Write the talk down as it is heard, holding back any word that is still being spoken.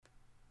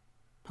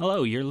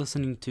Hello, you're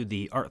listening to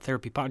the Art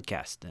Therapy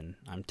Podcast, and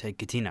I'm Ted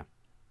Katina.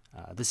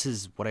 This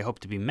is what I hope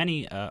to be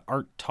many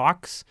art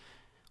talks,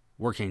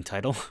 working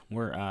title,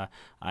 where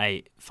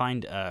I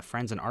find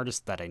friends and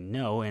artists that I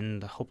know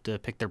and hope to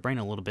pick their brain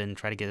a little bit and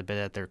try to get a bit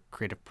at their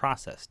creative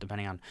process,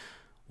 depending on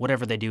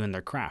whatever they do in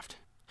their craft.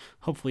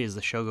 Hopefully, as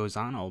the show goes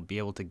on, I'll be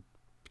able to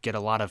get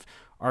a lot of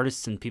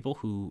artists and people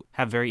who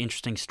have very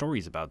interesting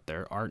stories about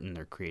their art and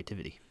their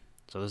creativity.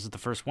 So this is the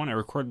first one. I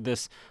recorded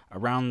this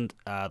around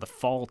the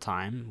fall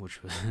time,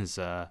 which was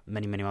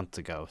many months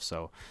ago.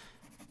 So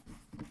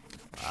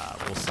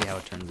we'll see how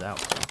it turns out.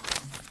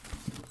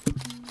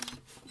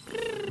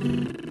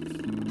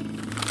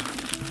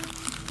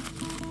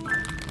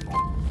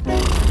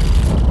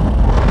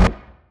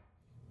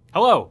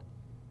 Hello.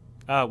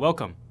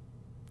 Welcome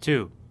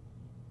to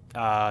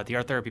the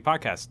Art Therapy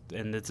Podcast.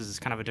 And this is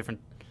kind of a different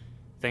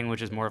thing,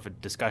 which is more of a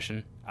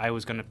discussion. I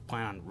was going to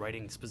plan on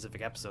writing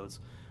specific episodes,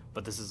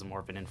 but this is more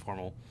of an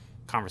informal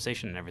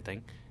conversation and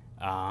everything.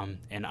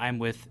 And I'm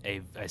with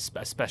a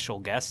special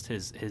guest.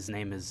 His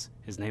name is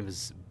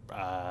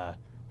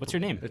what's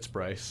your name? It's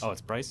Bryce. Oh, it's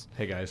Bryce.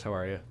 Hey guys, how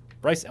are you?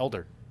 Bryce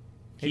Elder.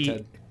 Hey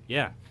Ted.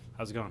 Yeah.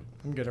 How's it going?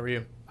 I'm good. How are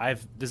you?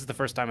 This is the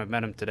first time I've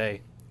met him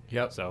today.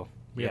 Yep. So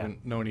we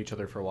haven't known each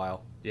other for a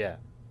while. Yeah.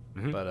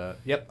 Mm-hmm. But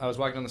yep, I was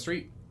walking down the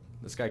street.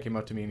 This guy came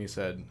up to me and he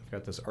said, "I've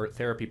got this art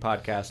therapy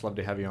podcast. Love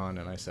to have you on."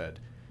 And I said,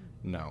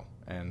 "No."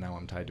 And now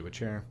I'm tied to a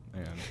chair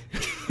and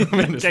I'm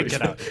in this Check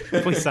it out.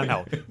 Please send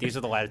help. These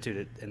are the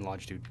latitude and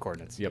longitude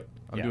coordinates. Yep.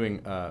 I'm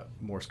doing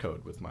Morse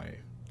code with my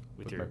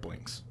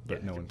blinks,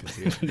 but no one can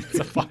see it. It's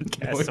a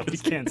podcast, so we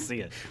can't see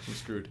it. I'm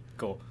screwed.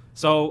 Cool.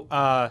 So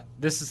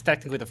this is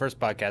technically the first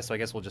podcast, so I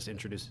guess we'll just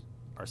introduce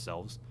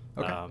ourselves.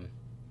 Okay.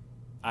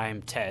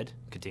 I'm Ted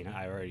Katina.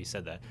 I already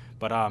said that.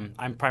 But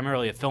I'm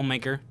primarily a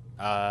filmmaker,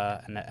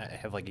 and I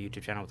have like a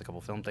YouTube channel with a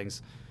couple film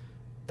things.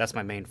 That's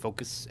my main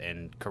focus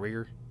and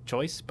career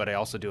choice, but I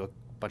also do a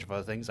bunch of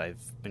other things. I've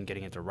been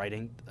getting into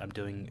writing. I'm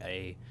doing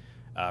a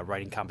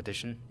writing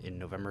competition in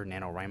November,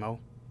 NaNoWriMo.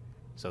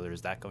 So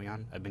there's that going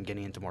on. I've been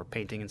getting into more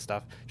painting and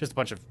stuff. Just a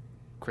bunch of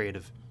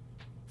creative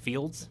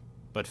fields,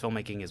 but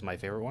filmmaking is my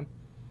favorite one,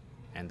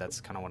 and that's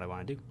kind of what I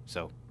want to do.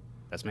 So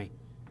that's me.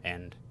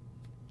 And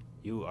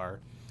you are?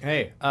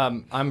 Hey,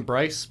 I'm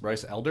Bryce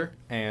Elder,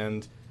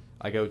 and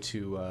I go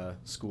to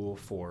school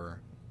for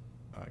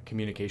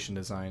communication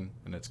design,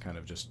 and it's kind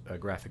of just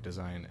graphic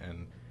design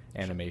and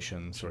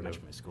animation sort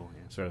of my school,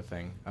 yeah. sort of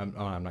thing. I'm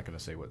not going to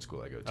say what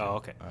school I go to. Oh,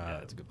 okay. Yeah,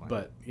 that's a good plan.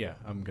 But yeah,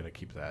 I'm going to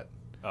keep that.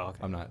 Oh, okay.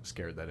 I'm not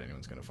scared that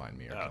anyone's going to find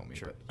me or kill me.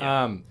 Sure.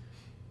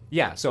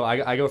 But, so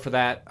I go for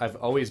that. I've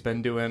always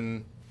been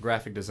doing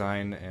graphic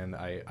design, and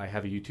I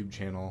have a YouTube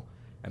channel,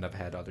 and I've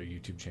had other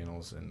YouTube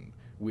channels, and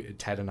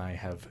Ted and I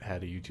have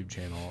had a YouTube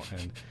channel,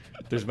 and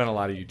there's been a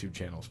lot of YouTube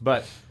channels.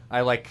 But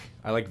I like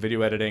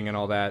video editing and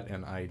all that,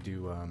 and I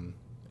do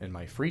in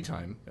my free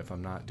time, if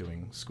I'm not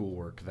doing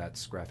schoolwork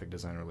that's graphic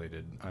design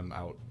related, I'm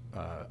out.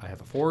 I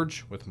have a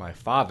forge with my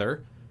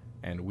father,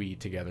 and we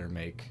together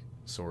make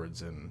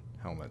swords and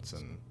helmets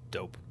and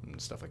dope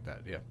and stuff like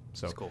that. Yeah,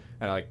 so that's cool.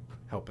 And I like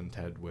helping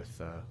Ted with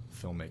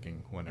filmmaking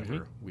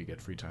whenever we get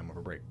free time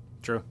over break.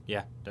 True.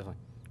 Yeah, definitely.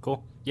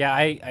 Cool. Yeah,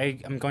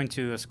 I'm going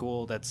to a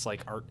school that's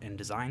like art and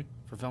design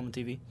for film and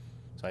TV.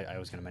 So I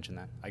was going to mention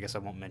that. I guess I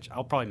won't mention.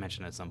 I'll probably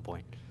mention it at some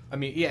point. I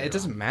mean, yeah, it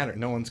doesn't matter.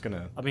 No one's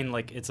gonna. I mean,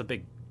 like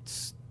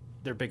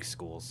they're big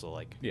schools, so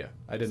like. Yeah,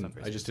 I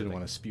just didn't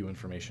want to spew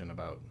information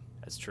about.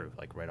 That's true.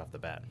 Like right off the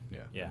bat.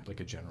 Yeah. Like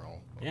a general.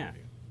 Yeah.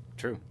 Overview.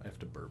 True. I have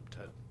to burp,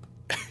 Ted.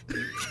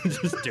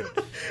 Just do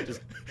it.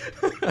 Just.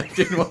 I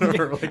didn't want to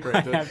burp like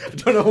right. I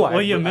don't know why.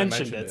 Well, you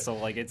mentioned it, so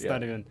like it's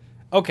not even.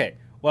 Okay.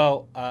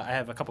 Well, I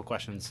have a couple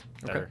questions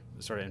that are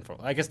sort of info.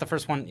 I guess the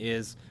first one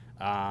is,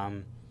 I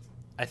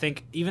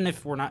think even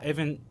if we're not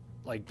even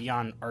like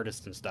beyond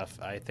artists and stuff,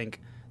 I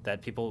think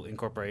that people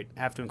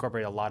have to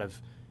incorporate a lot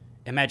of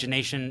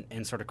imagination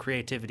and sort of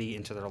creativity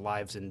into their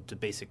lives, into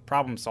basic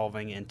problem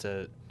solving,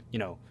 into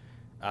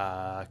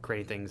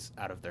creating things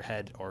out of their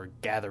head or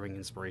gathering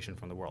inspiration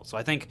from the world. So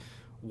I think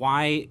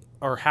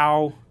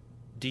how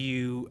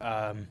does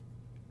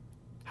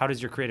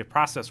your creative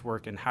process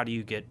work, and how do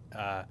you get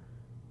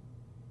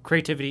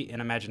creativity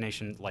and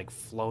imagination like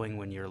flowing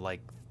when you're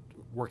like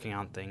working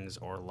on things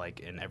or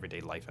like in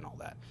everyday life and all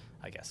that,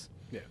 I guess.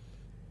 Yeah.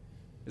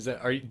 Is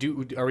that are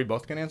we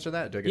both gonna answer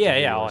that? Do I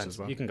get I'll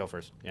answer. Well? You can go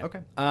first. Yeah. Okay.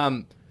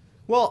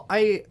 Well,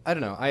 I don't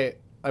know. I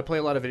play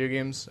a lot of video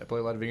games. I play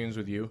a lot of video games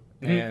with you,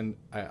 and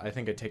I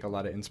think I take a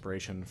lot of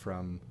inspiration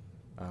from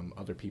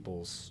other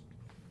people's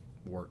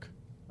work,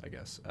 I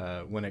guess.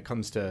 When it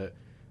comes to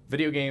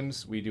video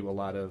games, we do a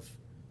lot of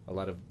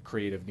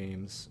creative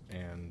games,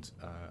 and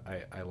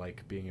I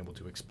like being able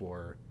to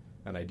explore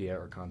an idea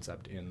or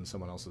concept in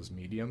someone else's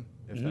medium,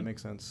 if that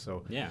makes sense.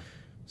 So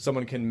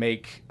someone can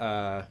make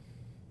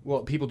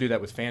people do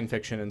that with fan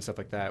fiction and stuff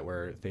like that,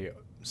 where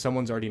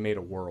someone's already made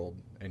a world,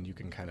 and you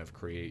can kind of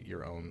create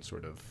your own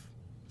sort of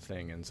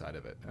thing inside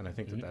of it. And I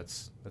think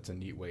that's a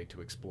neat way to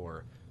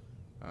explore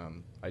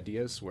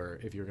ideas, where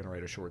if you're going to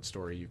write a short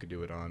story, you could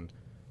do it on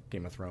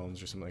Game of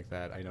Thrones or something like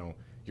that. I know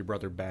your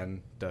brother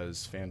Ben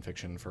does fan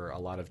fiction for a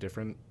lot of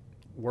different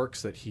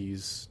works that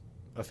he's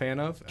a fan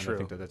of, and True. I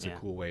think that that's Yeah. a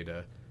cool way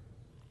to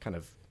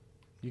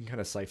you can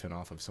kind of siphon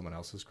off of someone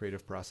else's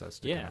creative process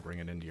to kind of bring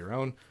it into your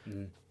own.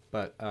 Mm-hmm.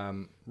 But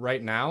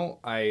right now,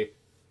 I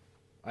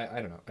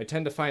don't know. I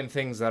tend to find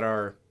things that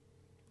are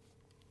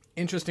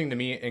interesting to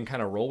me and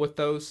kind of roll with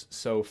those.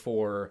 So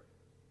for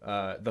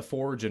the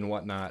Forge and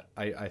whatnot,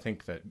 I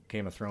think that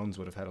Game of Thrones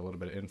would have had a little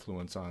bit of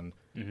influence on.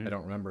 I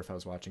don't remember if I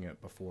was watching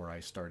it before I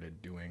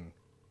started doing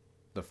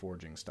the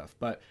forging stuff,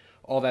 but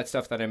all that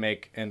stuff that I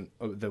make, and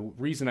the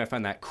reason I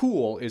find that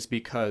cool is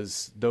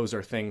because those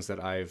are things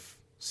that I've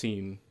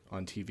seen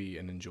on TV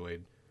and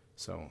enjoyed.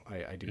 So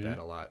I do that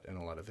a lot, and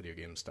a lot of video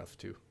game stuff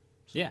too.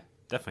 So. Yeah,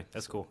 definitely.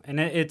 That's cool. And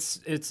it's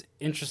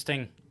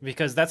interesting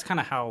because that's kind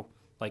of how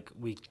like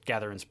we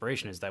gather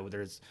inspiration, is that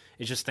it's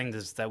just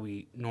things that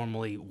we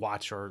normally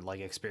watch or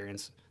like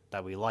experience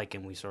that we like,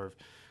 and we sort of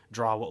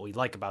draw what we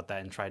like about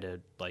that and try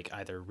to like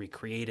either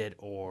recreate it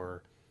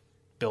or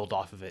build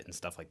off of it and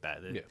stuff like that.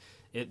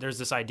 There's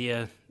this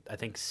idea, I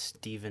think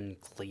Stephen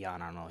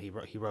Cleon, I don't know,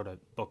 he wrote a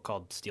book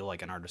called Steal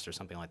Like an Artist or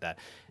something like that,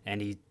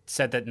 and he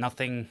said that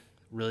nothing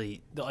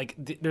really like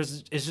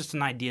it's just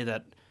an idea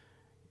that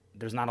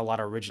there's not a lot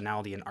of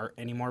originality in art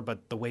anymore,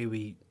 but the way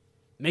we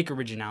make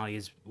originality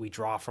is we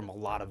draw from a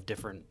lot of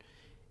different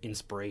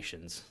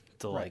inspirations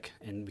to like,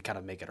 and we kind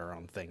of make it our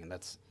own thing, and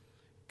that's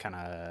kind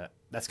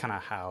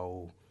of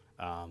how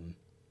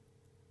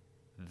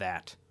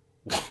that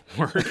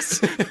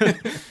works.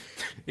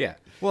 Yeah.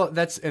 Well,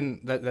 that's a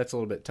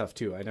little bit tough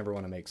too. I never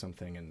want to make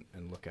something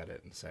and look at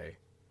it and say,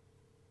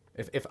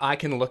 if I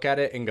can look at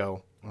it and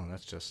go, oh,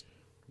 that's just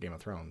Game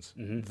of Thrones,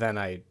 then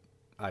I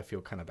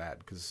feel kind of bad,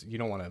 because you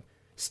don't want to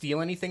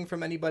steal anything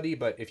from anybody,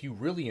 but if you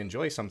really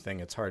enjoy something,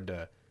 it's hard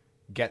to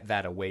get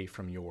that away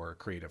from your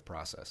creative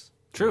process.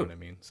 True. You know what I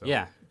mean? So.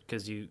 Yeah,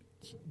 because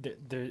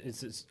there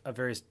is a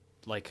various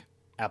like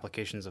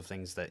applications of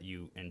things that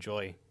you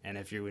enjoy, and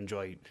if you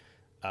enjoy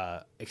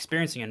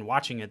experiencing and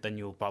watching it, then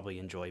you'll probably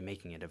enjoy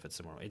making it if it's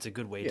similar. It's a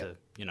good way to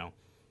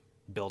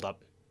build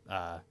up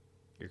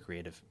your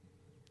creative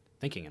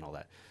thinking and all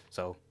that.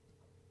 So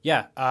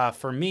yeah,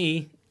 for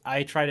me,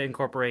 I try to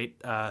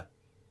incorporate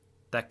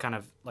that kind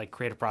of like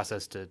creative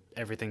process to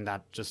everything,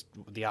 not just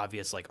the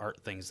obvious like art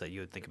things that you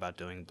would think about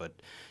doing, but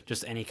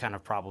just any kind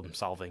of problem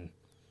solving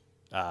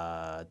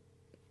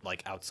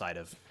like outside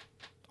of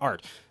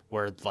art,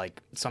 where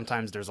like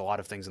sometimes there's a lot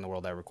of things in the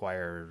world that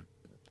require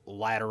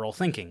lateral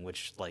thinking,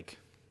 which like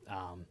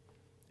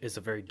is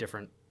a very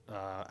different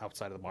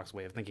outside of the box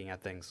way of thinking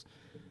at things,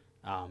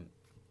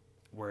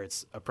 where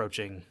it's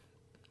approaching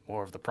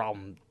more of the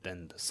problem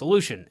than the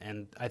solution.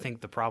 And I think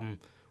the problem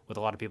with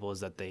a lot of people is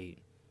that they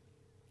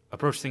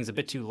approach things a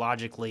bit too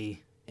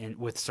logically and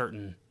with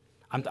certain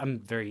I'm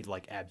very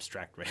like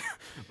abstract right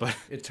now, but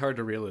it's hard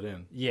to reel it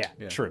in. Yeah.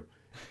 True.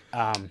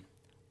 I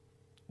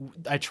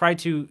try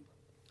to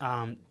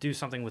do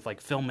something with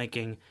like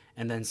filmmaking,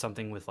 and then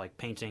something with like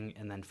painting,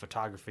 and then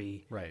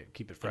photography. Right.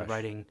 Keep it fresh. And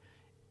writing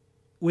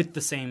with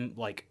the same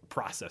like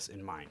process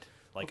in mind.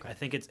 Like I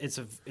think it's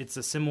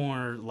a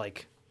similar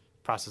like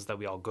process that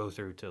we all go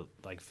through to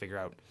like figure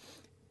out.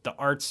 The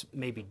arts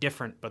may be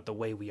different, but the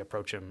way we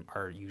approach them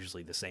are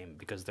usually the same,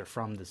 because they're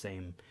from the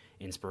same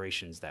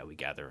inspirations that we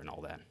gather and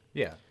all that.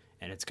 Yeah.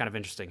 And it's kind of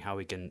interesting how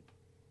we can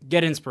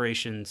get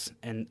inspirations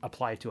and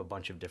apply it to a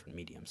bunch of different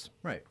mediums.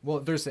 Right. Well,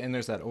 there's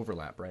that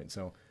overlap, right?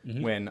 So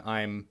when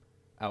I'm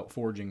out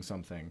forging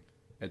something,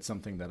 it's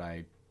something that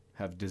I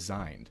have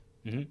designed,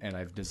 and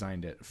I've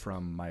designed it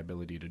from my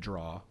ability to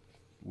draw,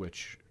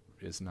 which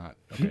is not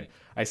okay.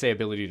 I say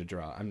ability to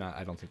draw.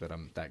 I don't think that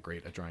I'm that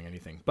great at drawing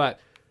anything,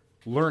 but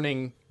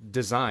learning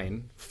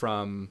design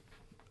from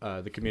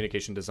the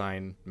communication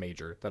design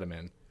major that I'm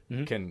in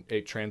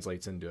it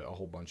translates into a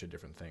whole bunch of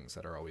different things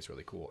that are always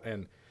really cool.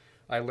 And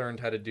I learned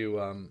how to do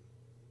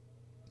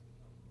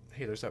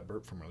hey, there's that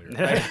burp from earlier.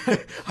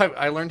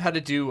 I learned how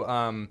to do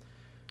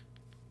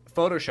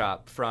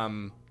Photoshop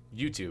from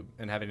YouTube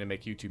and having to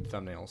make YouTube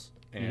thumbnails.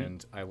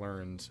 And I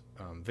learned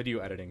video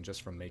editing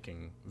just from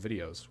making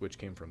videos, which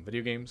came from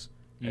video games.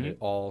 And it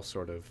all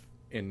sort of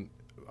in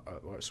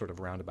a sort of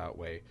roundabout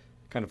way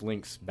kind of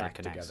links back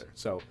together.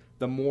 So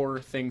the more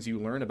things you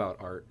learn about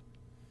art,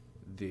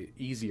 the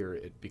easier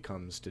it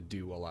becomes to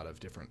do a lot of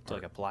different to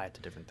art. like apply it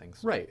to different things.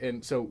 Right.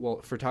 And so,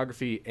 well,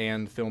 photography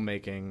and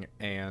filmmaking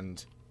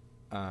and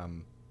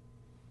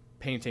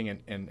painting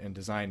and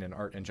design and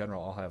art in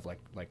general all have like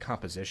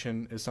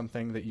composition is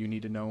something that you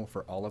need to know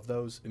for all of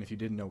those. And if you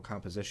didn't know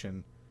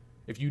composition,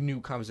 if you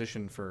knew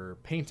composition for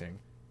painting,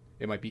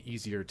 it might be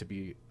easier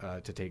to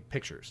take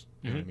pictures,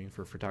 you know what I mean,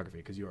 for photography,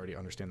 because you already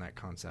understand that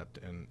concept,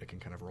 and it can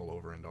kind of roll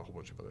over into a whole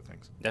bunch of other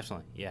things.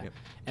 Definitely, yeah. Yep.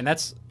 And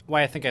that's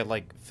why I think I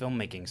like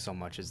filmmaking so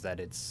much, is that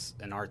it's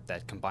an art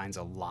that combines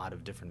a lot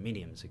of different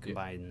mediums. It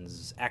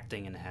combines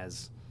acting and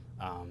has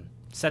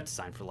set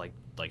design for like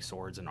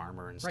swords and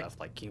armor and stuff.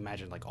 Like, can you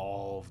imagine like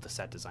all of the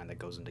set design that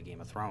goes into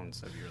Game of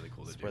Thrones? That'd be really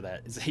cool to do. Where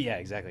that is, yeah,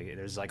 exactly.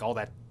 There's like all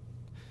that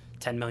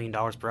 $10 million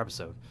per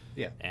episode.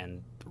 Yeah.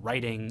 And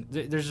writing,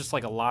 there's just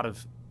like a lot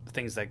of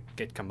things that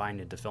get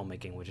combined into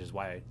filmmaking, which is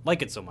why I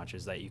like it so much,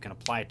 is that you can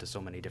apply it to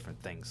so many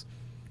different things.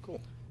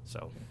 Cool.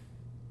 So,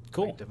 I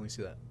cool. can definitely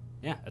see that.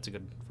 Yeah, that's a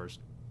good first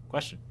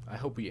question. I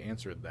hope we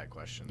answered that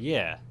question.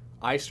 Yeah.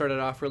 I started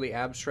off really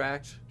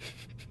abstract,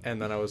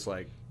 and then I was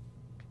like,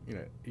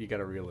 you got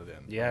to reel it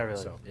in. Yeah,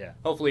 really. So yeah.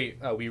 hopefully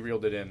we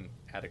reeled it in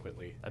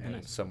adequately, That'd be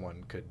and nice.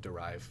 someone could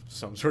derive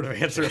some sort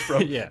of answer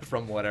from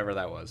from whatever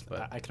that was.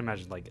 But I can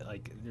imagine like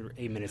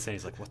 8 minutes in,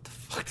 he's like, "What the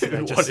fuck did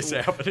I just? What is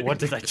happening? What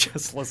did I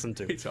just listen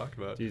to?" What are you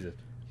talking about? Jesus.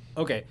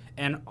 Okay,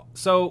 and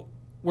so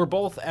we're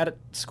both at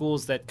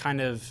schools that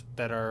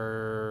that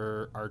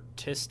are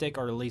artistic,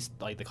 or at least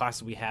like the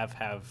classes we have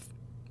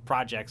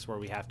projects where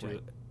we have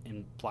to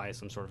imply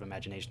some sort of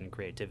imagination and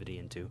creativity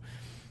into.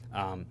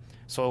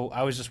 So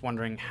I was just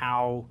wondering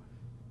how,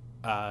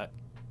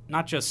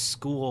 not just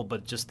school,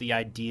 but just the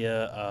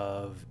idea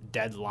of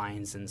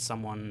deadlines and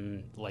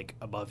someone like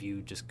above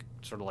you just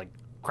sort of like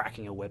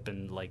cracking a whip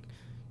and like,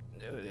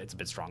 it's a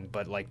bit strong,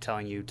 but like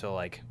telling you to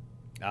like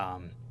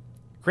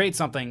create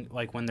something,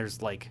 like when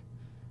there's like,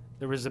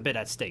 there was a bit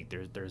at stake.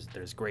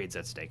 There's grades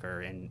at stake,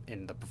 or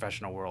in the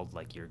professional world,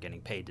 like you're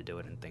getting paid to do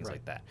it and things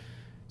like that.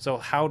 So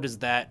how is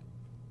that,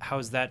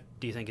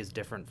 do you think, is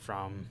different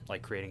from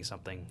like creating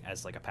something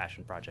as like a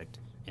passion project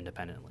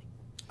independently?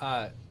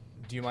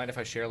 Do you mind if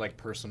I share like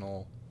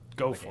personal,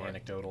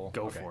 anecdotal?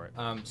 Go for it.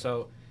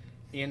 So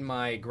in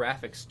my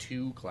graphics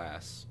 2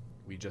 class,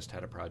 we just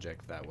had a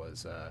project that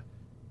was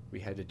we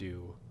had to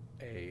do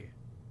a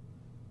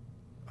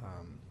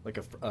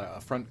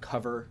front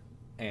cover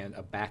and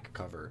a back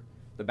cover.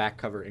 The back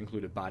cover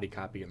included body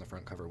copy, and the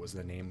front cover was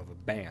the name of a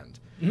band,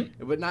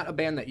 but not a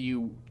band that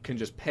you can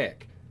just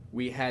pick.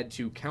 We had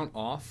to count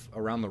off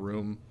around the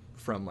room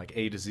from like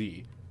A to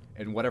Z,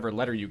 and whatever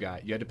letter you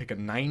got, you had to pick a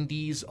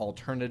 90s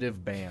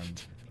alternative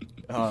band.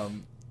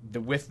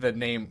 With the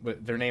name,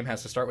 their name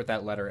has to start with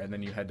that letter, and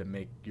then you had to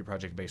make your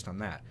project based on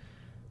that.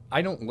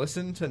 I don't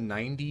listen to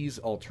 90s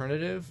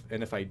alternative,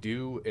 and if I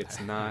do,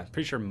 it's not...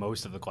 Pretty sure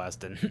most of the class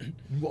didn't.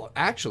 Well,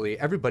 actually,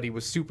 everybody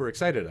was super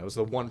excited. I was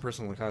the one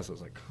person in the class that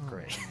was like, oh.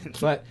 Great.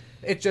 But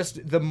it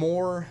just, the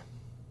more...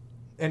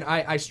 And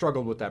I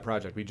struggled with that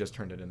project. We just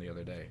turned it in the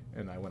other day,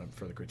 and I went up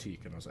for the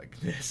critique, and I was like,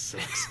 this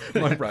sucks.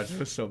 My project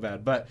was so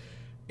bad. But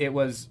it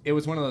was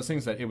one of those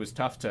things that it was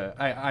tough to...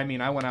 I mean,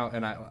 I went out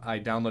and I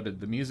downloaded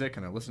the music,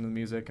 and I listened to the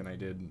music, and I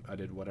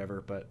did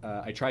whatever. But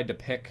I tried to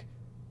pick...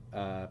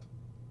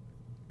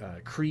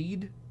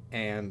 Creed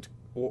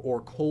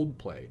or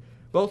Coldplay,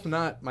 both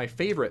not my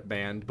favorite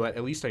band, but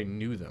at least I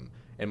knew them.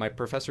 And my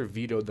professor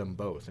vetoed them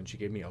both, and she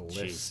gave me a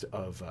list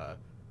of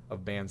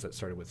bands that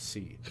started with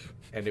C.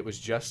 And it was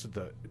just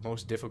the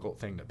most difficult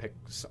thing to pick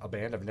a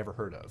band I've never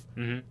heard of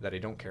that I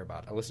don't care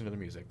about. I listen to the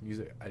music.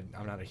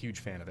 I'm not a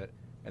huge fan of it,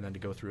 and then to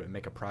go through it and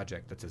make a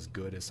project that's as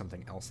good as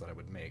something else that I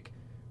would make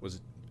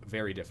was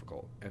very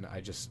difficult. And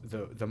I just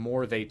the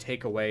more they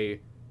take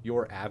away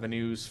your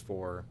avenues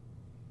for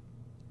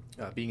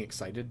being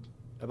excited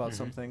about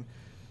something,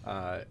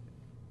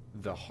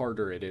 the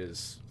harder it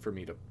is for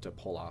me to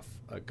pull off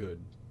a good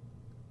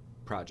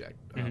project.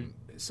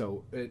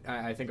 So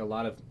I think a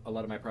lot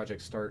of my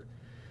projects start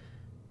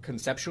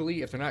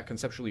conceptually. If they're not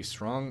conceptually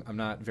strong, I'm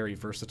not very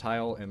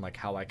versatile in like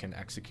how I can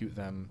execute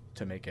them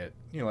to make it.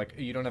 Like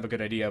you don't have a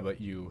good idea,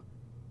 but you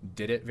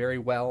did it very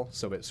well,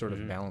 so it sort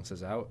of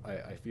balances out.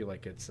 I feel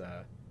like it's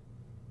I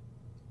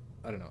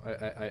don't know.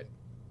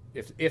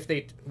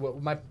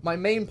 My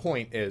main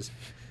point is.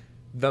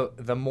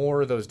 The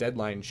more those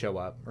deadlines show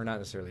up, or not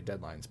necessarily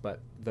deadlines, but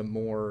the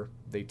more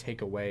they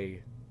take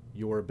away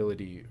your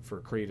ability for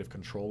creative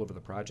control over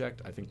the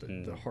project, I think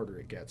the harder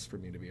it gets for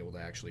me to be able to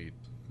actually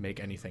make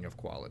anything of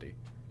quality.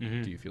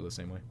 Do you feel the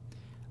same way?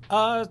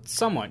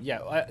 Somewhat,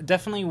 yeah.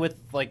 Definitely with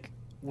like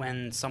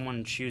when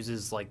someone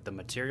chooses like the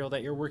material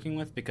that you're working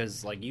with,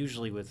 because like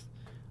usually with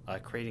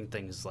creating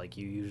things, like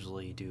you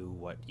usually do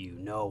what you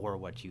know or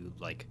what you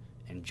like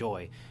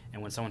enjoy,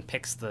 and when someone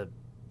picks the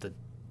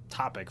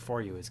topic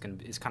for you, it's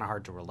kind of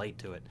hard to relate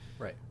to it,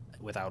 right?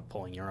 Without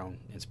pulling your own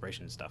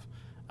inspiration and stuff.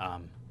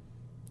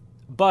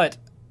 But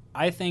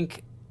I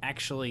think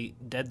actually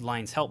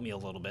deadlines help me a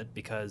little bit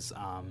because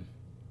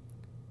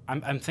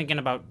I'm thinking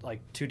about like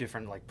 2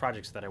 different like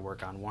projects that I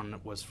work on.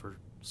 One was for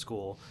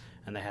school,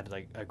 and they had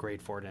like a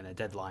grade for it and a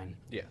deadline.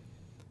 Yeah.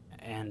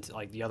 And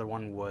like the other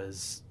one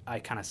was I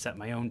kind of set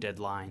my own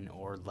deadline,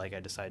 or like I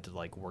decided to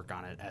like work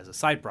on it as a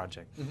side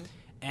project.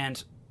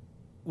 And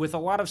with a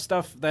lot of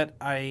stuff that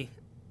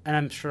and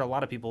I'm sure a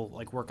lot of people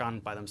like work on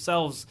by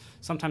themselves,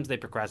 sometimes they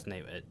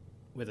procrastinate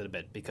with it a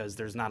bit because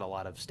there's not a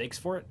lot of stakes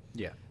for it.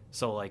 Yeah.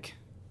 So like,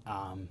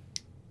 I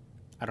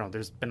don't know,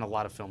 there's been a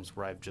lot of films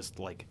where I've just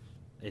like,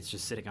 it's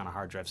just sitting on a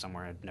hard drive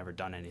somewhere. I've never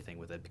done anything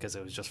with it because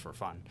it was just for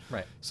fun.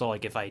 Right. So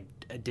like if I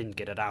didn't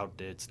get it out,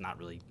 it's not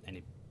really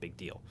any big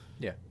deal.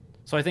 Yeah.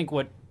 So I think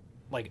what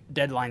like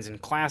deadlines in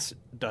class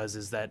does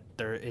is that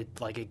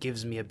it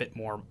gives me a bit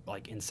more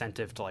like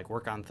incentive to like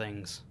work on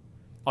things,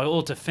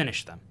 to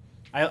finish them.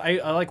 I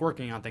like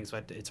working on things,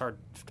 but it's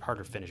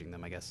harder finishing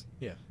them, I guess.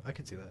 Yeah, I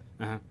can see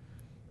that.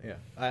 Yeah.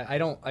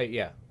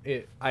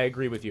 I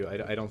agree with you.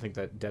 I don't think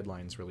that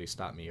deadlines really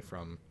stop me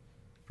from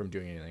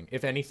doing anything.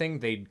 If anything,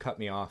 they'd cut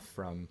me off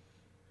from.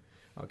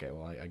 Okay,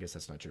 well, I guess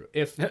that's not true.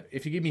 If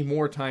you give me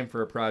more time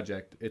for a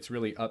project, it's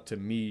really up to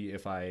me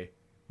if I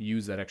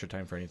use that extra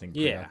time for anything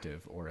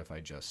productive or if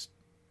I just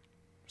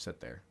sit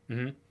there.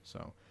 Mm-hmm.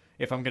 So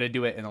if I'm going to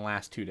do it in the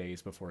last 2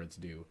 days before it's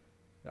due,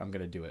 I'm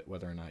going to do it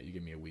whether or not you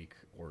give me a week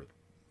or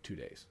 2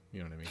 days. You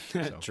know what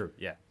I mean? So True.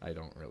 Yeah. I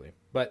don't really.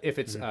 But if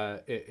it's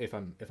if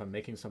I'm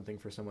making something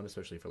for someone,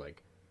 especially for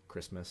like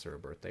Christmas or a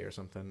birthday or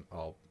something,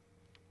 I'll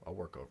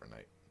work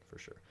overnight for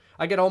sure.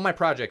 I get all my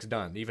projects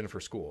done, even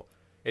for school.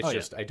 It's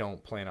just I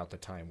don't plan out the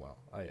time well.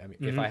 I mean,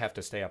 if I have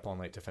to stay up all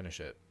night to finish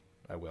it,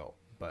 I will.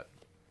 But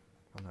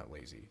I'm not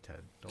lazy,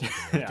 Ted. Don't look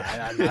at me like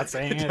that. I'm not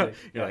saying anything.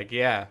 You're like,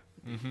 yeah,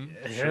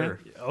 sure,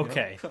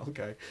 okay, yeah,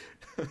 okay.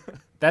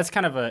 That's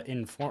kind of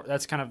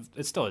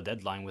it's still a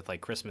deadline with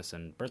like Christmas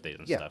and birthdays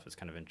and stuff. It's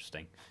kind of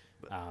interesting.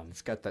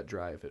 It's got that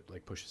drive. It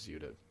like pushes you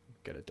to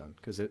get it done.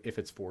 Because if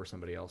it's for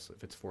somebody else,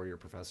 if it's for your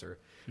professor,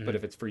 but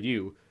if it's for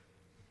you,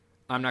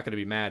 I'm not going to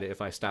be mad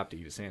if I stop to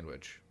eat a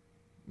sandwich.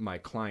 My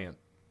client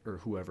or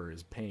whoever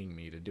is paying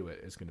me to do it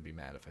is going to be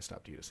mad if I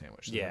stop to eat a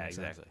sandwich. Yeah,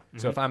 exactly.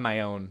 So if I'm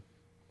my own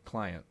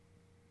client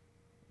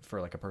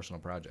for like a personal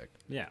project,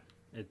 I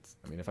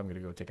mean, if I'm going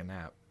to go take a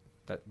nap,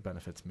 that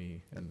benefits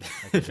me, and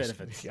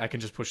I can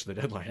just push the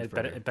deadline.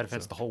 It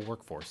benefits the whole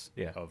workforce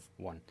of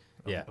one.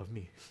 Of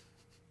me.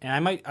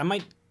 And I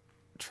might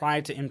try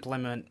to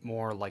implement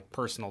more like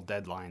personal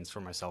deadlines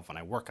for myself when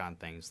I work on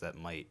things that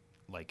might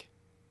like,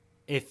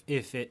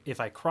 if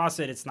I cross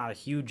it, it's not a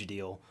huge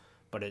deal,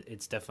 but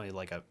it's definitely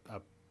like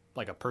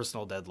a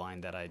personal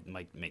deadline that I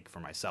might make for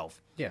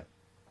myself. Yeah.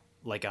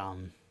 Like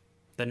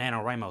the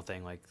NaNoWriMo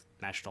thing, like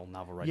National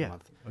Novel Writing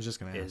Month. I was just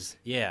gonna ask.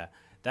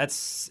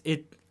 That's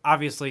it.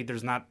 Obviously,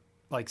 there's not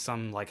like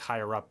some like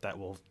higher up that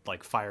will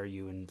like fire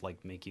you and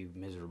like make you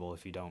miserable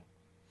if you don't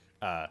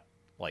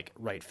like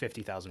write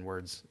 50,000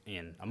 words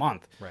in a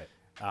month. Right.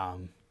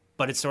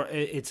 But it's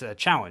a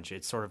challenge.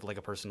 It's sort of like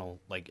a personal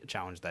like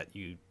challenge that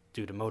you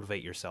do to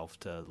motivate yourself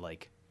to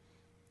like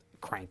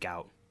crank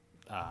out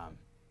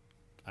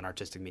an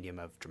artistic medium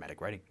of dramatic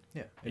writing.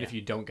 Yeah. And if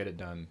you don't get it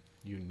done,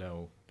 you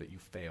know that you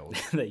failed.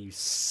 That you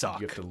suck.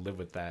 You have to live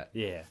with that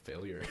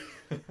failure.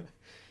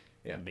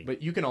 Yeah. Big.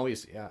 But you can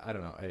always, I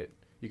don't know,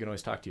 you can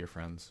always talk to your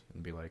friends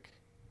and be like,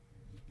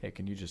 hey,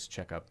 can you just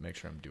check up, make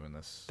sure I'm doing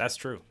this? That's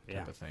true.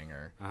 Type of thing.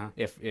 Or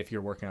if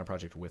you're working on a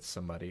project with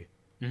somebody,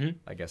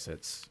 I guess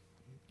it's,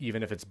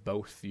 even if it's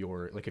both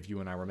like if you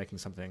and I were making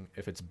something,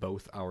 if it's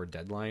both our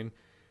deadline,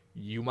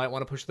 you might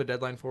want to push the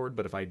deadline forward,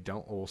 but if I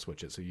don't, we'll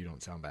switch it so you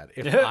don't sound bad.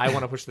 If I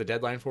want to push the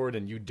deadline forward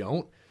and you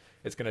don't,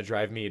 it's going to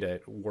drive me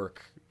to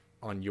work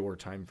on your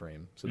time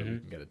frame so that we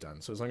can get it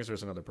done. So as long as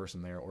there's another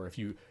person there, or if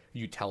you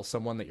tell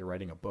someone that you're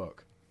writing a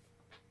book,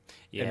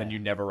 and then you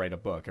never write a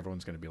book,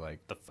 everyone's going to be like,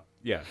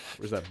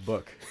 where's that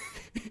book?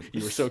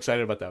 You were so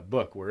excited about that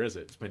book. Where is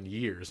it? It's been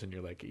years. And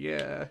you're like,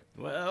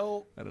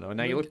 well, I don't know. And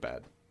now you look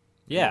bad.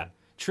 Yeah,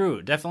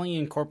 true. Definitely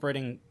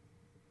incorporating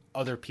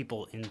other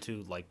people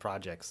into like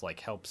projects like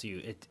helps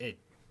you. It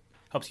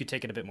helps you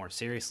take it a bit more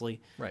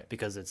seriously, right?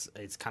 Because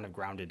it's kind of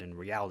grounded in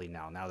reality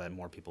now that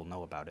more people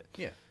know about it.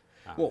 Yeah.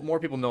 Well, more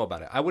people know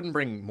about it. I wouldn't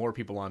bring more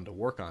people on to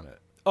work on it.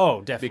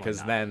 Oh, definitely.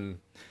 Because then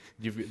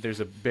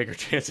there's a bigger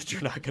chance that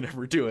you're not going to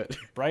ever do it.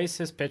 Bryce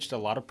has pitched a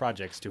lot of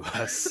projects to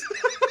us,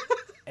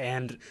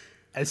 and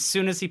as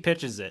soon as he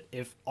pitches it,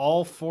 if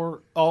all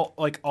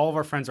of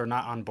our friends are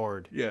not on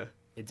board,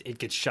 it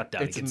gets shut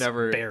down. It gets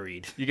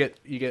buried. You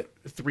get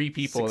 3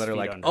 people that are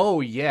like, under.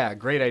 Oh yeah,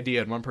 great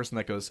idea, and one person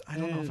that goes, I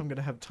don't know if I'm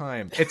gonna have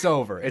time. It's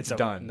over. It's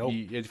done.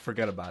 Nope.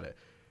 Forget about it.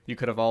 You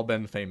could have all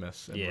been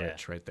famous and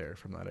rich right there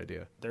from that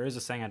idea. There is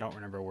a saying, I don't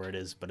remember where it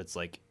is, but it's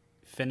like,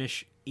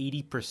 finish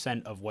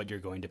 80% of what you're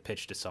going to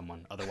pitch to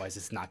someone, otherwise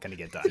it's not going to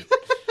get done.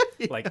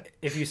 Like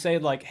if you say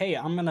like, hey,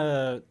 I'm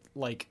gonna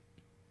write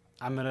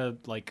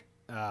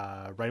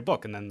a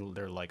book, and then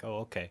they're like, oh,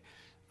 okay.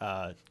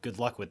 Good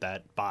luck with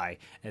that. Bye.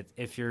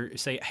 If you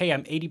say, hey,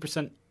 I'm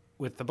 80%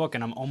 with the book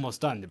and I'm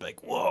almost done, they'd be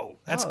like, whoa,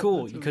 that's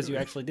cool, because you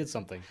actually did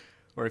something.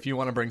 Or if you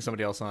want to bring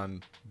somebody else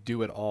on,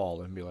 do it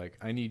all and be like,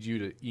 I need you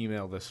to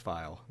email this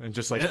file and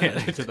just like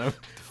hand it to them.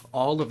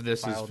 All of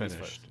this is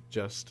finished.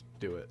 Just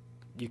do it.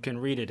 You can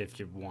read it if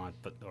you want,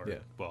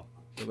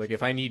 like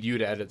if I need you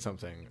to edit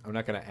something, I'm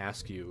not going to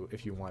ask you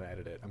if you want to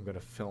edit it. I'm going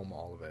to film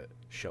all of it,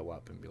 show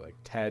up and be like,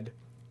 Ted,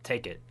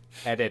 take it,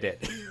 edit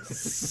it,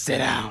 sit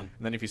down.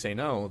 And then if you say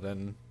no,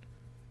 then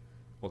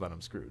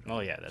I'm screwed.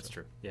 Oh yeah, that's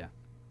true. Yeah.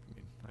 I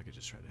mean, I could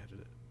just try to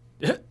edit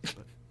it.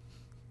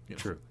 But,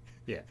 True.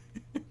 Yeah.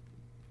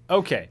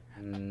 Okay.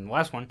 And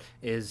last one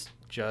is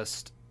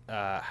just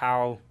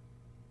how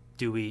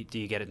do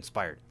you get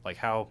inspired? Like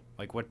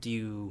what do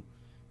you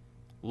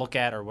look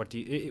at, or what do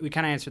you? We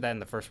kind of answered that in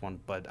the first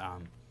one, but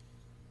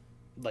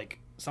like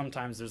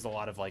sometimes there's a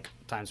lot of like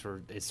times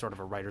where it's sort of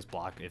a writer's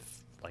block, if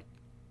like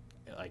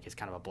it's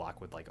kind of a block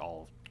with like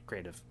all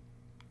creative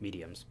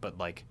mediums, but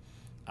like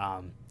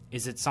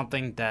is it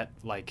something that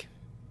like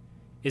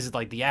Is it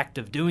like the act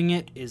of doing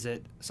it? Is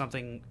it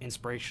something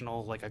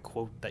inspirational, like a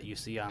quote that you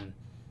see on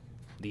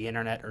the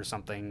internet or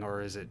something?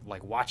 Or is it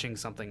like watching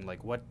something?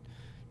 Like what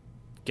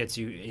gets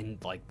you in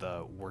like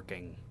the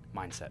working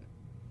mindset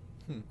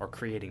or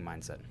creating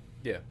mindset?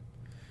 Yeah.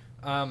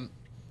 I'm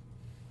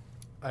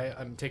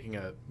taking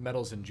a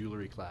metals and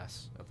jewelry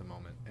class at the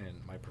moment, and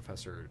my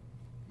professor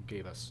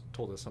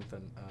told us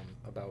something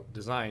about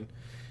design.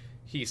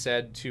 He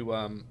said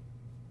to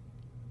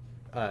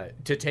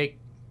take,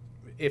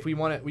 if you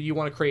want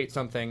to create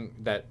something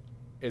that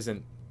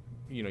isn't,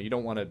 you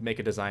don't want to make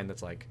a design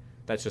that's like,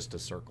 that's just a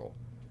circle,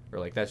 or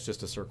like that's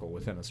just a circle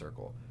within a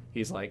circle.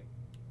 He's like,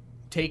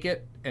 take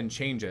it and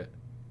change it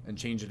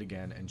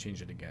again and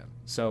change it again.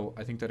 So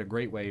I think that a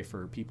great way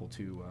for people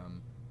to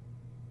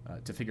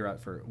figure out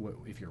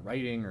if you're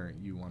writing or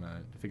you want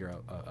to figure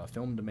out a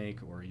film to make,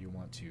 or you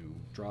want to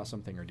draw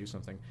something or do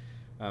something,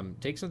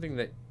 take something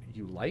that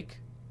you like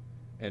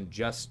and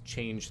just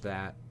change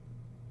that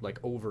like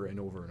over and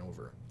over and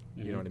over.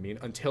 Mm-hmm. You know what I mean?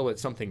 Until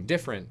it's something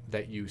different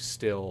that you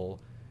still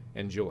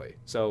enjoy.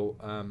 So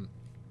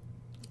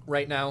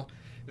right now,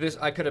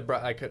 I should have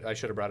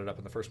brought it up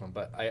in the first one,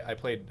 but I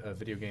played a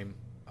video game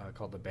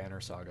called the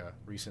Banner Saga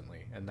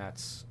recently, and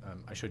that's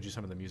I showed you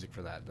some of the music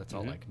for that. That's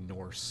all like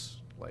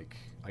Norse, like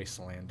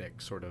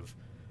Icelandic sort of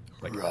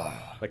like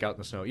out in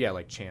the snow,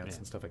 like chants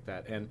and stuff like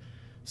that. And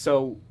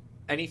so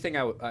anything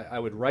I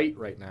would write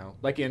right now,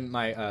 like in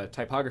my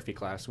typography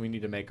class, we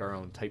need to make our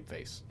own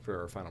typeface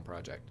for our final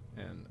project,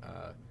 and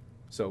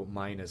so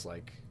mine is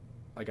like,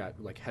 I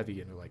got like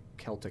heavy into like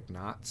Celtic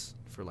knots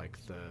for like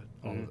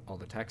all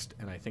the text,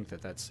 and I think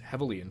that that's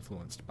heavily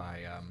influenced by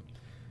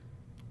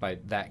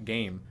that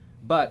game.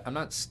 But I'm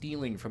not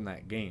stealing from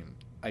that game.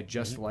 I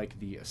just like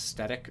the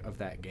aesthetic of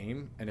that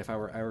game, and if I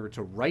were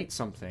to write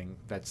something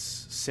that's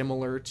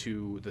similar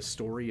to the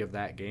story of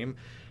that game,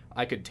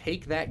 I could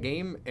take that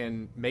game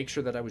and make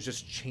sure that I was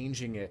just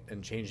changing it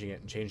and changing it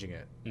and changing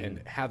it,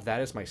 and have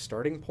that as my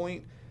starting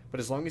point. But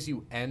as long as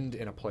you end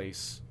in a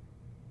place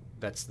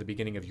that's the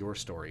beginning of your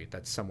story,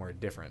 that's somewhere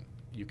different,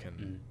 you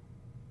can.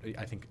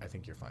 I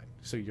think you're fine.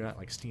 So you're not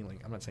like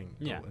stealing. I'm not saying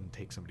go and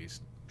take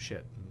somebody's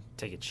shit. And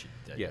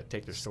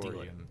take their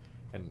story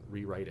and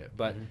rewrite it.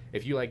 But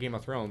if you like Game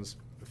of Thrones,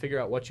 figure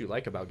out what you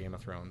like about Game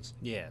of Thrones.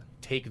 Yeah.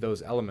 Take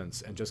those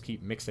elements and just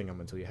keep mixing them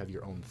until you have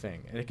your own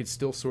thing. And it could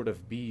still sort of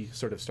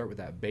start with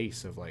that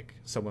base of like,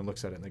 someone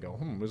looks at it and they go,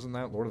 isn't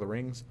that Lord of the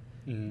Rings?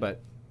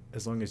 But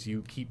as long as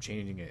you keep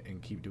changing it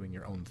and keep doing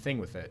your own thing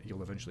with it,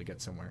 you'll eventually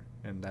get somewhere.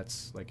 And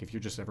that's like, if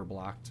you're just ever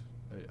blocked,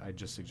 I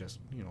just suggest,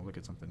 look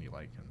at something you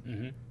like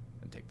and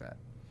take that.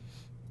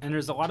 And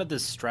there's a lot of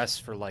this stress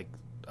for like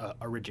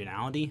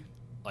originality.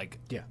 Like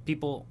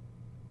people,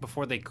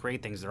 before they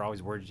create things, they're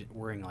always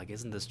worrying like,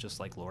 isn't this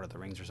just like Lord of the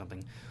Rings or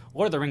something?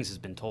 Lord of the Rings has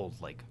been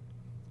told like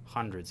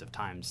hundreds of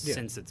times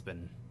since it's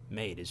been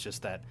made. It's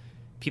just that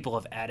people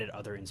have added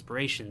other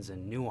inspirations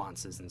and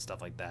nuances and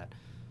stuff like that.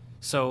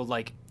 So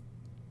like,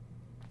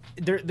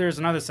 there's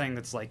another saying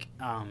that's like,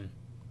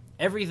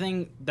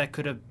 everything that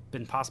could have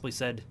been possibly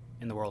said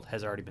in the world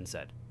has already been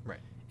said. Right.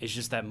 It's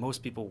just that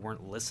most people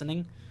weren't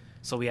listening,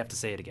 so we have to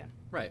say it again.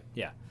 Right.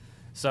 Yeah.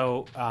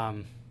 So,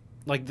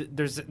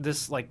 there's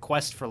this like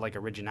quest for like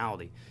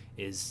originality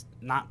is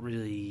not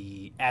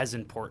really as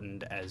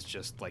important as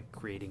just like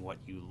creating what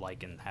you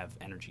like and have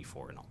energy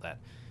for and all that.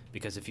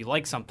 Because if you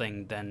like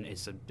something, then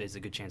there's a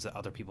good chance that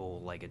other people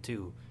will like it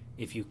too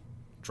if you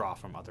draw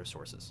from other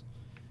sources.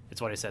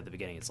 It's what I said at the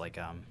beginning. It's like,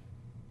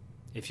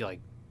 if you like,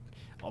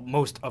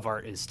 most of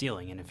art is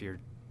stealing, and if you're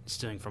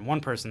stealing from one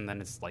person, then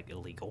it's like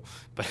illegal.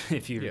 But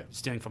if you're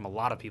stealing from a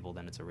lot of people,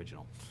 then it's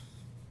original.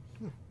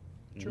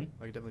 True.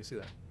 I can definitely see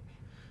that.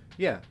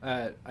 Yeah,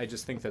 I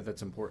just think that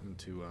that's important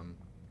to.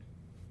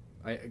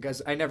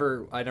 I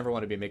never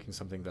want to be making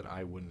something that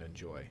I wouldn't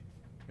enjoy.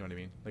 You know what I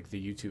mean? Like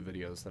the YouTube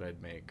videos that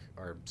I'd make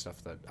are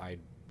stuff that I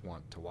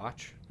want to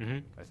watch.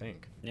 I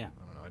think. Yeah.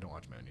 I don't know. I don't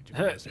watch my own YouTube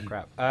videos. They're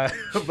crap.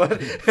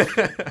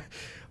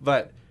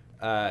 But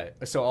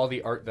so all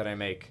the art that I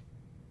make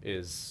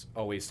is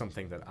always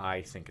something that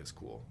I think is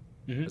cool,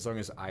 as long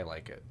as I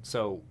like it.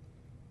 So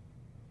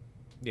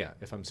yeah,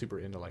 if I'm super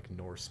into like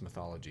Norse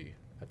mythology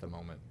at the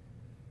moment,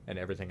 and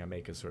everything I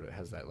make is sort of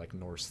has that like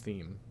Norse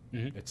theme,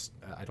 it's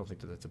I don't think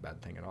that that's a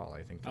bad thing at all.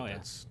 I think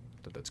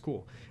that that's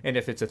cool. And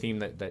if it's a theme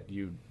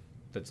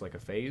that's like a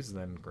phase,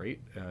 then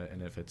great.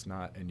 And if it's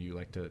not, and you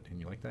like that, and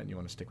you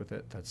want to stick with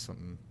it, that's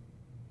something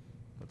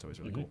that's always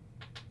really cool.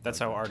 That's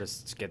how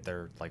artists get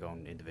their like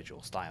own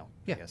individual style.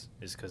 I guess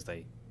is because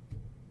they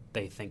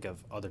think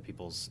of other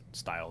people's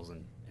styles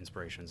and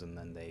inspirations, and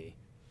then they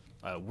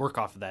work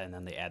off of that, and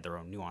then they add their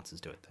own nuances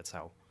to it. That's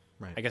how.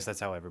 Right. I guess that's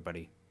how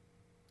everybody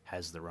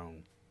has their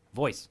own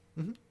voice.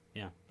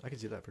 Yeah, I can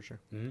see that for sure.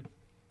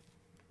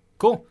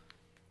 Cool.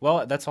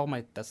 Well, that's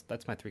my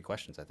 3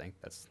 questions. I think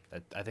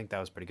I think that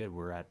was pretty good.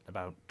 We're at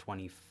about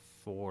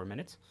 24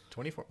 minutes.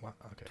 24. Wow.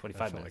 Okay.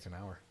 25 minutes. Like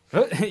an hour.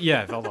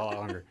 Yeah, it felt a lot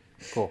longer.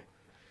 Cool.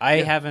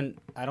 I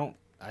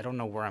don't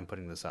know where I'm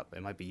putting this up.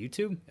 It might be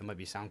YouTube. It might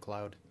be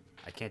SoundCloud.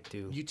 I can't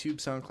do YouTube,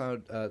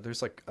 SoundCloud.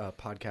 There's like a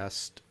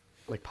podcast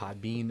like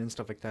Podbean and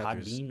stuff like that.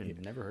 Podbean?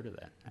 I've never heard of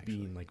that. Actually.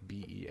 Bean, like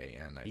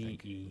BEAN, I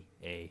think.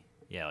 BEA.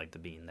 Yeah, like the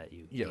bean that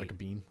you Yeah, eat, like a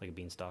bean. like a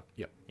beanstalk.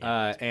 Yep.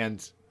 Yeah.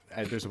 And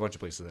there's a bunch of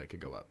places that could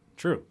go up.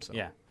 True. So.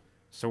 Yeah.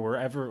 So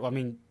wherever, I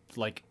mean,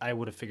 like I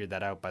would have figured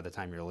that out by the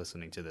time you're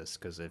listening to this,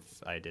 because if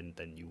I didn't,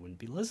 then you wouldn't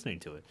be listening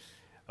to it.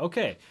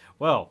 Okay.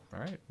 Well, all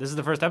right. This is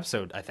the first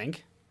episode, I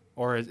think,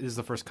 or is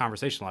the first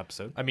conversational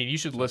episode. I mean, you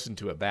should listen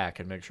to it back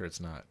and make sure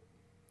it's not.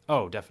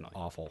 Oh, definitely.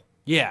 Awful.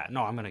 Yeah.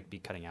 No, I'm gonna be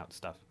cutting out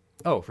stuff.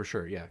 Oh, for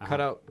sure. Yeah. Cut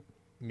out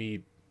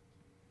me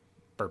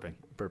burping.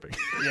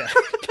 Yeah.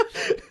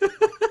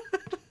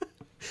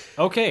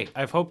 Okay,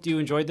 I've hoped you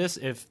enjoyed this.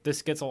 If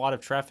this gets a lot of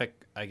traffic,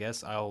 I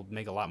guess I'll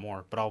make a lot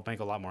more. But I'll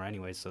make a lot more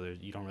anyway, so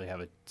you don't really have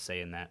a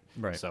say in that.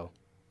 Right. So,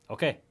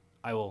 okay,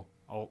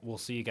 we'll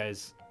see you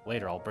guys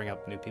later. I'll bring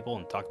up new people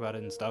and talk about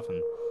it and stuff.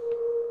 And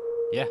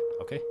yeah,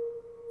 okay.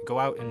 Go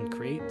out and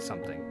create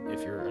something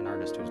if you're an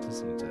artist who's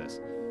listening to this.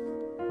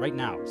 Right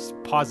now,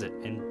 pause it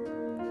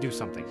and do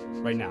something.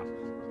 Right now.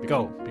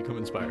 Become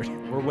inspired.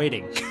 We're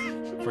waiting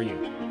for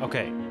you.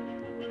 Okay,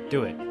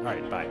 do it. All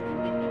right, bye.